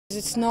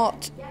It's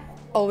not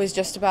always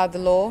just about the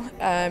law.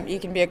 You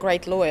can be a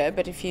great lawyer,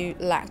 but if you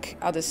lack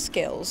other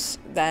skills,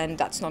 then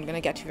that's not going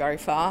to get you very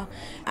far.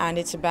 And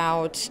it's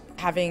about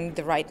having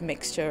the right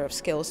mixture of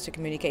skills to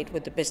communicate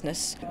with the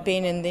business.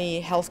 Being in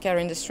the healthcare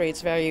industry,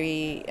 it's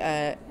very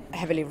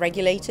heavily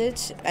regulated,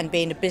 and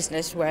being a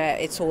business where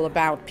it's all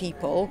about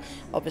people,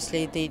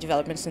 obviously the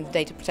developments in the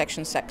data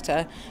protection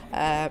sector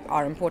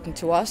are important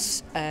to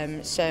us.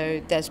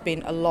 So there's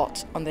been a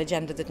lot on the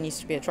agenda that needs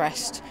to be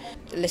addressed.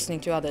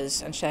 Listening to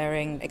others and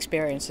sharing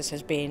experiences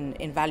has been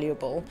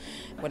invaluable.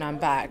 When I'm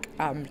back,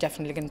 I'm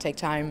definitely going to take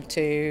time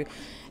to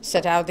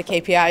set out the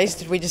KPIs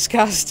that we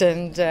discussed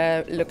and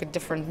look at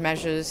different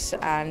measures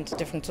and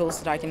different tools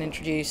that I can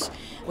introduce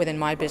within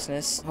my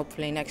business.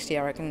 Hopefully next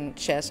year I can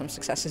share some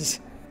successes.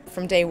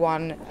 From day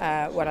one,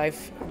 when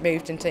I've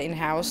moved into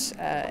in-house,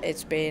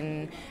 it's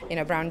been,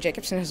 Browne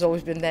Jacobson has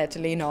always been there to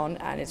lean on,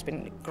 and it's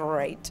been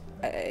great,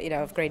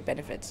 of great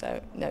benefit.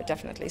 So, no,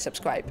 definitely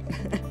subscribe.